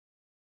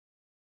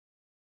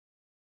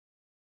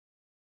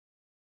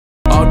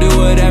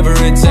whatever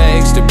it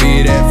takes to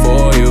be there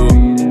for you.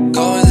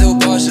 Going through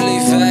partially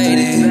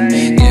faded,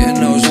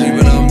 getting no sleep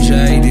and I'm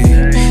jaded. 2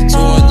 in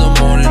the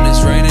morning,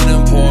 it's raining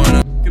and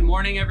pouring. Good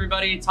morning,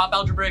 everybody. Top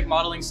algebraic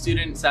modeling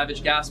student,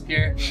 Savage Gasp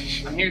here.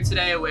 I'm here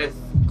today with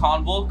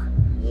Convolk.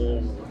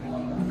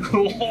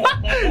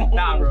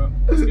 Nah, bro.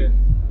 It's good.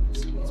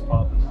 It's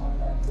popping.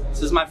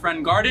 This is my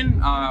friend Guardin.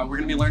 We're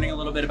gonna be learning a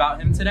little bit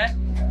about him today.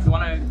 If you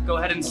wanna go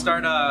ahead and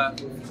start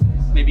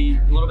maybe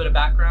a little bit of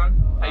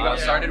background, how you got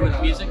started with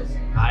music?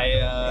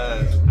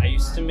 I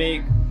used to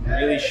make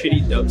really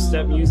shitty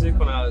dubstep music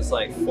when I was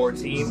like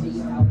 14.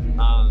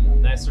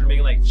 Then I started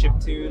making like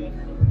chiptune.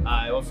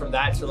 I went from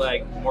that to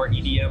like more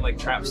EDM, like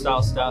trap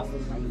style stuff.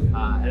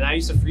 And I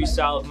used to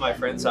freestyle with my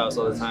friend's house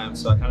all the time,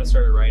 so I kind of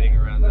started writing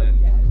around then.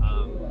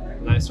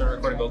 And I started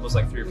recording vocals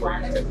like 3 or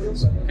 4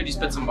 years ago. Could you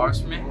spit some bars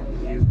for me?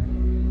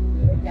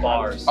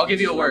 Bars. I'll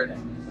give you a word.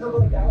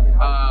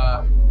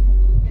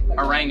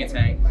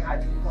 Orangutan.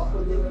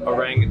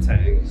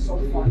 Orangutan.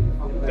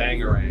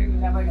 Bangarang.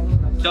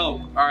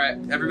 Dope. Alright,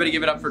 everybody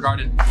give it up for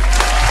Guardin.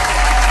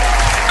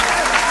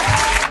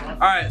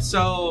 Alright,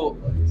 so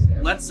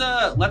let's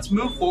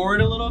move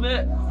forward a little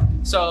bit.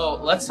 So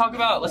let's talk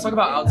about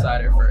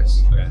Outsider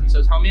first. Okay.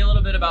 So tell me a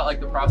little bit about like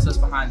the process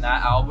behind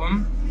that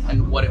album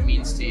and what it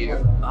means to you.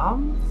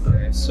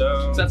 Okay,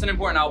 so that's an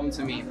important album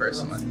to me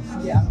personally.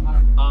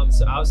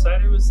 So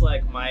Outsider was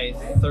like my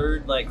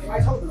 3rd like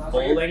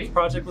full-length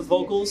project with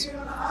vocals.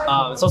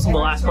 It's also the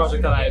last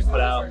project that I had put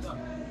out.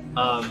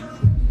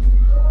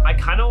 I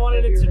kind of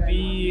wanted it to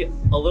be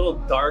a little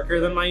darker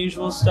than my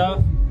usual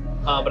stuff,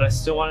 but I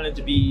still wanted it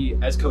to be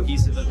as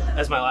cohesive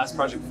as my last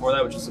project before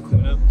that, which was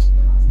Lacuna.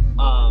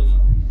 I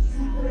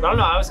don't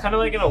know, I was kind of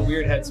like in a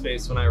weird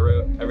headspace when I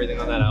wrote everything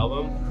on that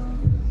album.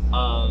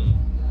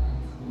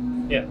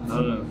 Yeah, I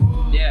don't know.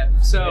 Yeah,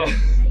 so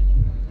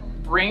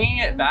bringing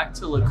it back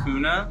to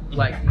Lacuna,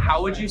 like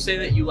how would you say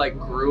that you like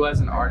grew as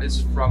an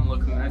artist from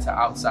Lacuna to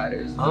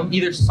Outsiders?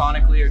 Either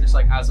sonically or just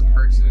like as a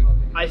person?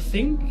 I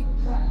think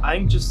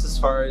just as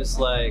far as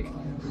like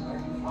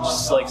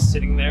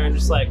sitting there and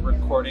just like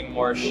recording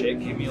more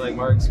shit gave me like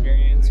more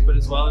experience, but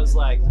as well as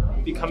like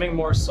becoming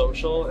more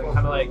social and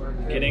kind of like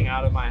getting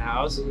out of my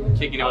house,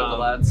 kicking it with the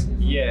lads.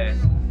 Yeah,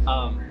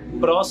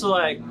 but also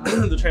like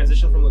the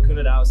transition from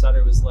Lacuna to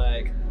Outsider was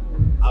like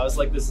I was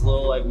like this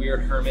little like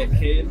weird hermit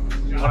kid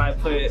when I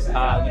put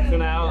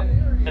Lacuna out,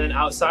 and then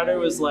Outsider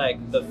was like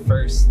the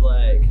first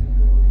like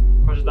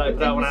project that I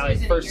put out when I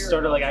like first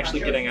started like actually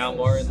getting out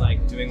more and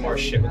like doing more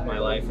shit with my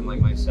life and like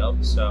myself.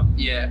 So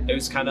yeah, it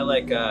was kind of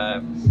like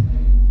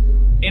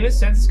in a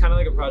sense it's kind of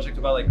like a project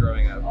about like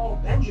growing up.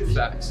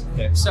 Facts.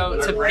 Yeah.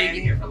 So to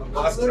piggyback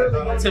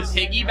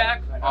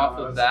off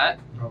of that,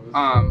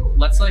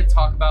 let's like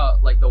talk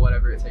about like the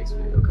Whatever It Takes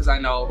video, because I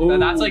know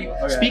that's like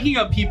speaking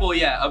of people,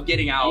 of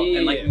getting out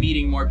and like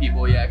meeting more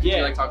people. Could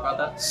you like talk about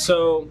that?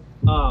 So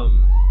I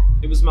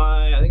think it was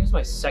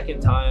my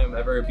 2nd time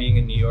ever being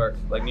in New York,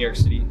 like New York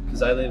City,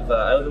 because I live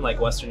in like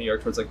Western New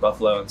York towards like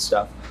Buffalo and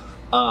stuff.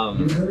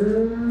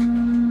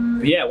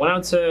 But yeah, went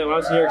out to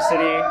New York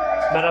City,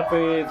 met up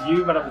with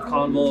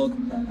Convolk,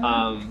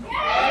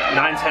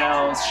 Nine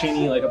Tails,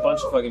 Shinny, like a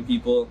bunch of fucking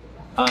people.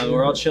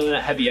 We're all chilling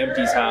at Heavy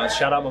Empty's house.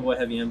 Shout out my boy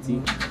Heavy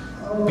Empty.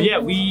 But yeah,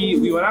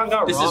 we went out and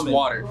got ramen. This is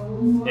water.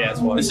 Yeah, it's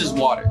water. This is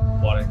water.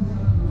 Water.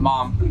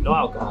 Mom. No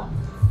alcohol.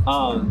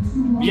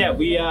 Yeah,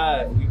 we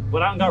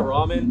went out and got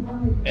ramen,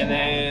 and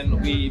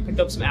then we picked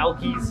up some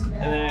Alkies,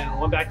 and then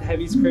went back to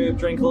Heavy's crib,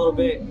 drank a little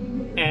bit,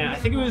 and I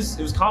think it was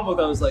Convolk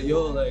that was like,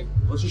 yo, like,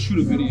 let's just shoot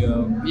a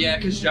video. Yeah,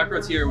 because Jack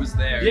Rotier was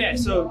there. Yeah,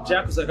 so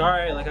Jack was like, all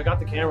right, like, I got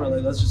the camera,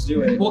 like, let's just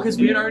do it. Well, because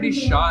we had already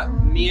shot,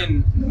 me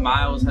and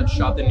Miles had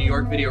shot the New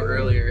York video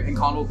earlier, and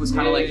Convolk was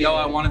kind of like, yo,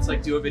 I wanted to,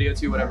 like, do a video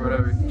too,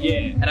 whatever.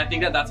 Yeah. And I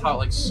think that's how it,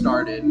 like,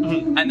 started.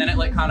 And then it,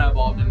 like, kind of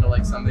evolved into,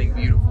 like, something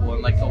beautiful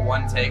and, like, the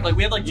one take. Like,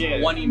 we had, like,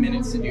 20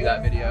 minutes to do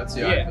that video,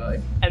 too, I feel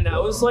like. And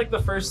that was, like,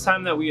 the first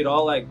time that we had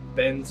all, like,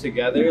 been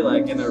together,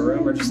 like, in a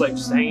room or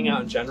just hanging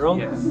out in general.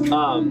 Yeah.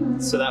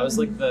 So that was,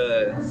 like,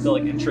 the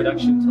like,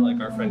 introduction to, like,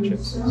 our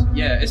friendships.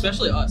 Yeah,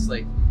 especially us.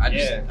 Like, I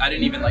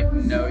didn't even like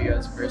know you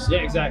as a person. Yeah,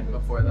 exactly.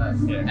 Before that.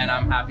 Yeah. And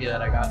I'm happy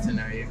that I got to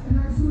know you.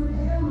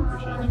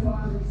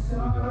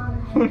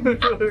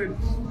 Appreciate you.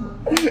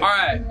 All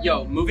right,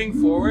 yo, moving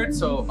forward.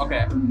 So,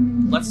 okay,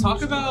 let's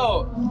talk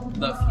about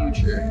the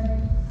future.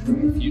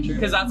 Future?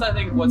 Because that's, I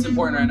think, what's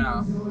important right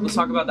now. Let's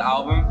talk about the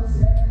album.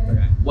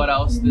 Okay. What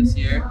else this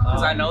year?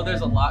 Because I know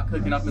there's a lot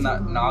cooking up in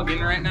that noggin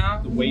right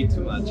now. Way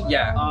too much.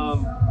 Yeah.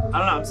 I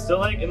don't know, I'm still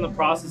like in the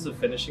process of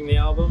finishing the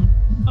album.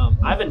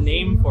 I have a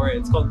name for it.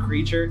 It's called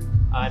Creature.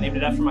 I named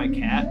it after my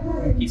cat.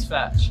 He's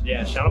fat.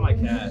 Yeah, shout out my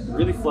cat.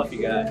 Really fluffy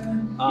guy.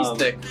 He's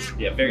thick.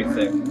 Yeah, very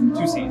thick.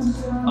 2 C's.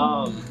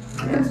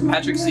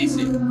 Patrickcc.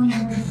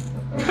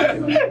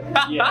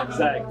 Yeah,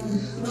 exactly.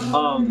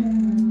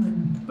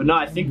 But no,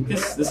 I think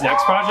this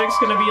next project's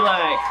gonna be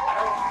like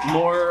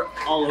more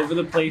all over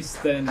the place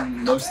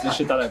than most of the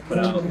shit that I put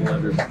out will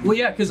ever be. Well,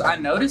 yeah, because I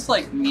noticed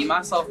like Me,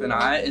 Myself, and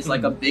I is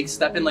like a big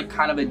step in like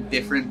kind of a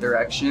different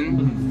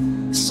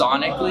direction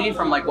sonically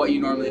from like what you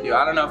normally do.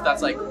 I don't know if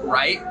that's like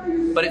right,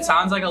 but it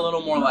sounds like a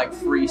little more like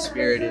free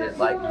spirited,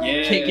 like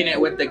kicking it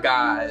with the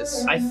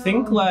guys. I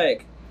think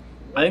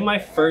my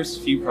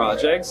first few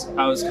projects,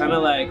 I was kind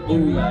of like,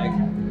 ooh, like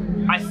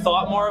I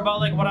thought more about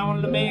like what I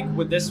wanted to make.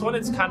 With this one,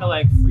 it's kind of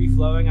like free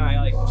flowing, and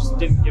I like just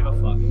didn't give a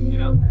fuck, you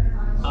know.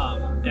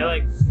 It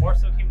like more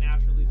so came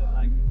naturally than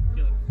like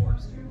feeling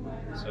forced.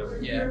 So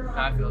yeah,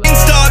 I feel that.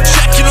 Stop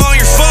checking on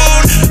your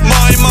phone.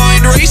 My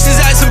mind races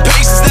at some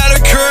paces that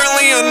occur